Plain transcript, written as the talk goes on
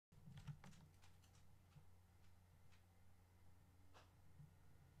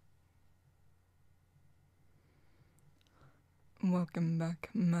Welcome back,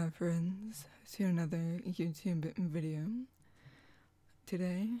 my friends, to another YouTube video.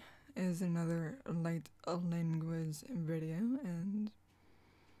 Today is another light language video, and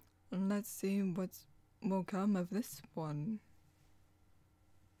let's see what will come of this one.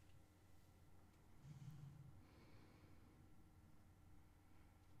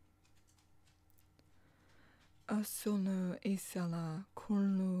 Asolo isala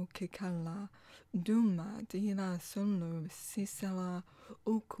kullu kikala duma dila solo sisala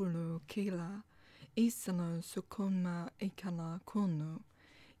ukulu kila isala sukuma ikala kono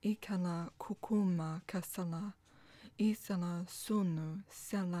ikala kukuma kasala isala sono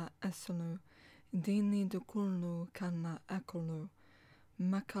sala asalo dini dukulu kana akolo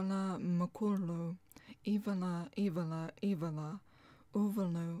makala makolo ivala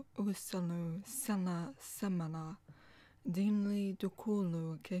Uvalo, usalo, sala, samala, dinli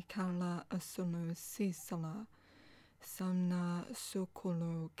dukulu ke kala asolo sisala, samna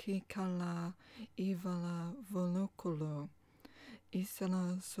sokolo ke kala ivala volokolo,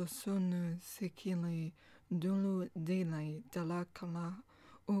 isala sosono sikili dulu dile dalakala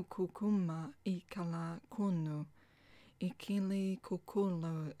ukukuma ikala kono, ikili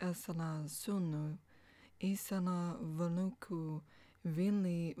kokolo asala sono, isala voloku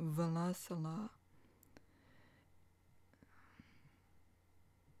Vili Valasala.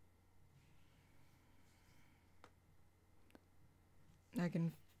 I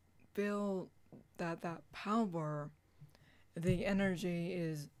can feel that power, the energy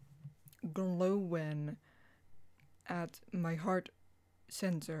is glowing at my heart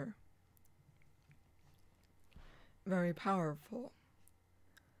center. Very powerful.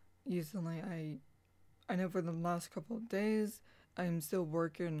 Usually I know for the last couple of days I'm still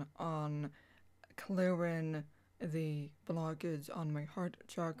working on clearing the blockage on my heart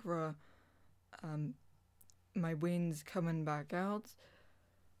chakra. My wind's coming back out.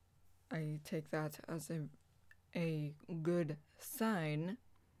 I take that as a good sign.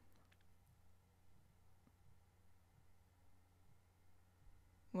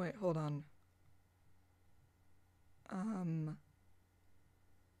 Wait, hold on.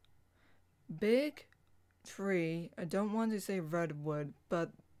 Big tree. I don't want to say redwood,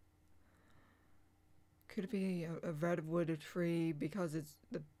 but could it be a redwood tree because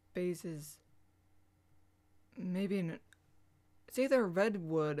the base is maybe it's either a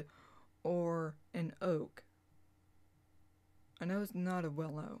redwood or an oak. I know it's not a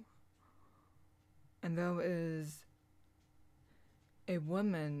willow. And there is a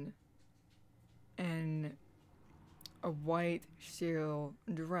woman in a white sheer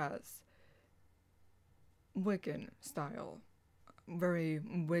dress. Wiccan style. Very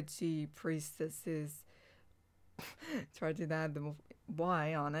witchy priestesses. Tried to add the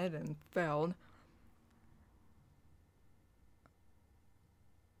Y on it and failed.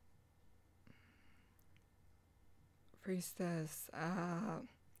 Priestess,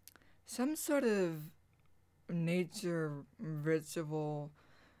 some sort of nature ritual,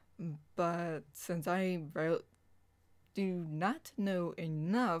 but since I do not know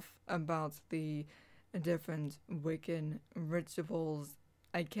enough about the different Wiccan rituals,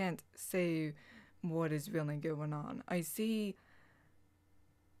 I can't say what is really going on. I see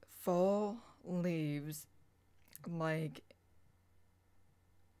fall leaves, like,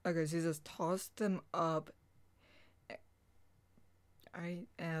 okay, she just tossed them up.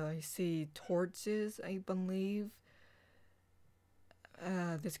 I see torches, I believe.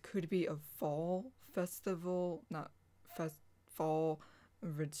 This could be a fall festival, not fall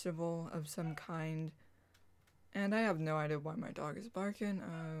ritual of some kind. And I have no idea why my dog is barking.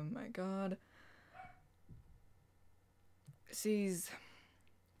 Oh my god. She's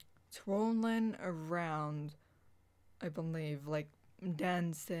twirling around, I believe, like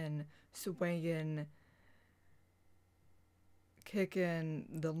dancing, swaying, kicking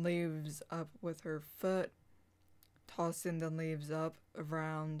the leaves up with her foot, tossing the leaves up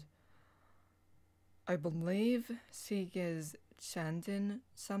around. I believe she is chanting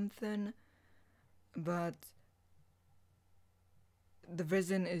something, but the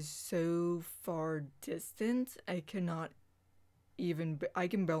vision is so far distant, I can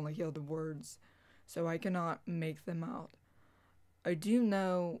barely hear the words, so I cannot make them out. I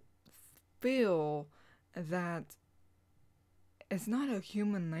do feel that it's not a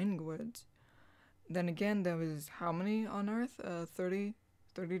human language. Then again, there was how many on Earth? 30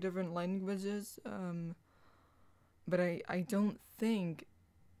 different languages. But I don't think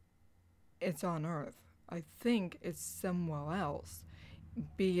it's on Earth. I think it's somewhere else.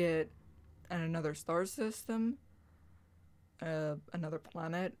 Be it in another star system, another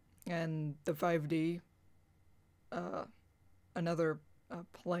planet, and the 5D another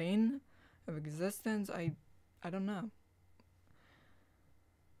plane of existence. I don't know.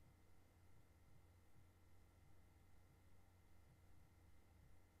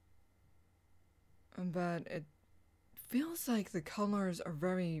 But it feels like the colors are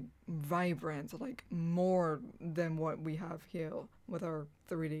very vibrant, like more than what we have here with our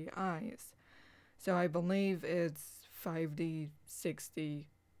 3D eyes. So I believe it's 5D, 6D,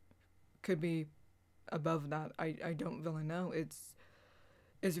 could be above that. I don't really know. It's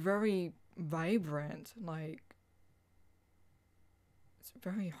very vibrant, like it's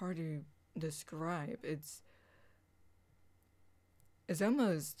very hard to describe. It's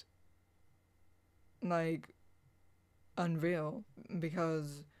almost like unreal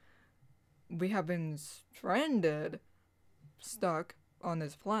because we have been stranded, stuck on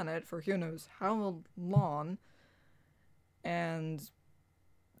this planet for who knows how long, and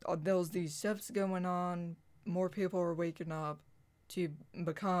there's these shifts going on. More people are waking up to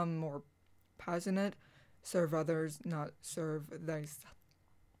become more passionate, serve others, not serve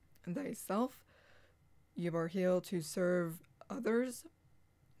thyself. You are here to serve others.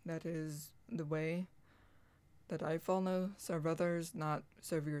 That is the way that I follow. Serve others, not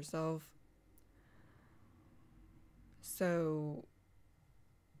serve yourself. So,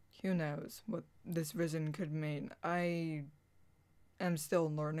 who knows what this vision could mean. I am still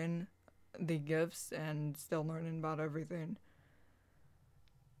learning the gifts and still learning about everything.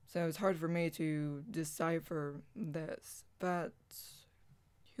 So it's hard for me to decipher this, but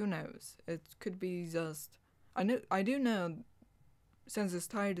who knows? It could be just I do know, since it's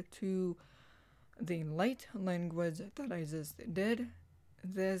tied to the light language that I just did,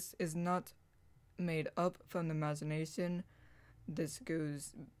 this is not made up from the imagination. This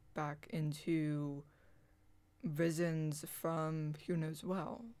goes back into visions from who knows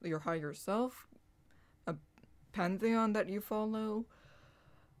well, your higher self, a pantheon that you follow,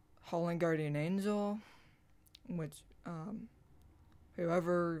 Holy Guardian Angel, which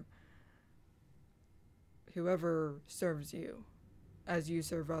whoever serves you as you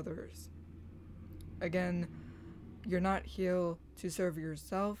serve others. Again, you're not here to serve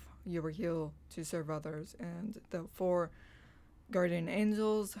yourself, you are here to serve others, and the 4 guardian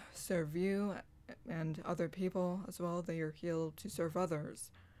angels serve you and other people as well. They are here to serve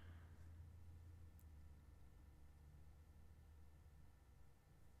others.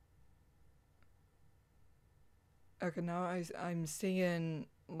 Okay, now I'm seeing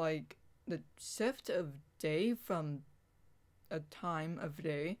like the shift of day from a time of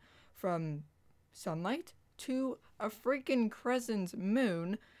day from sunlight to a freaking crescent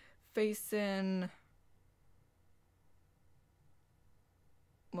moon facing.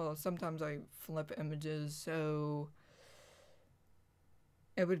 Well, sometimes I flip images, so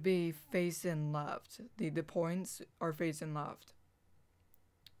it would be facing left. The points are facing left.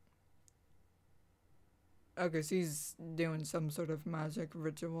 Okay, so he's doing some sort of magic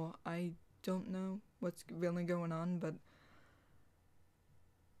ritual. I don't know what's really going on, but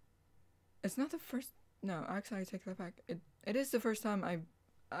it's not the first. No, actually, I take that back. It is the first time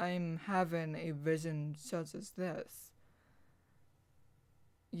I'm having a vision such as this.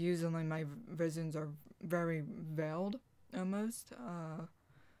 Usually, my visions are very veiled, almost,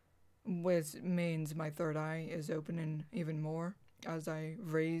 which means my third eye is opening even more as I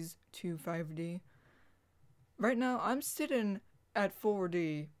raise to 5D. Right now, I'm sitting at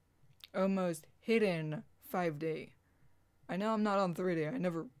 4D, almost hitting 5D. I know I'm not on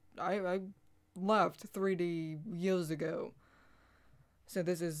 3D. I left 3D years ago. So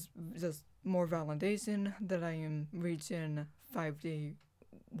this is just more validation that I am reaching 5D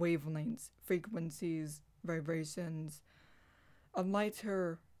wavelengths, frequencies, vibrations, a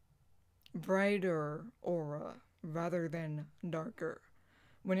lighter, brighter aura rather than darker.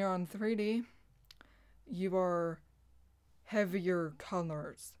 When you're on 3D, you are heavier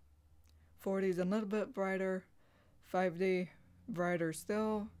colors. 4D is a little bit brighter, 5D brighter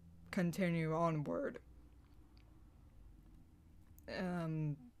still, continue onward.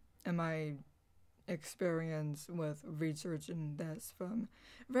 And my experience with researching this from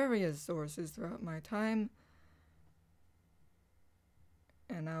various sources throughout my time,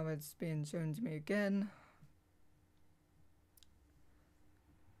 and now it's being shown to me again.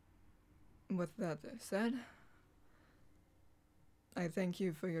 With that said, I thank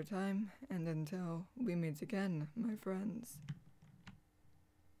you for your time, and until we meet again, my friends.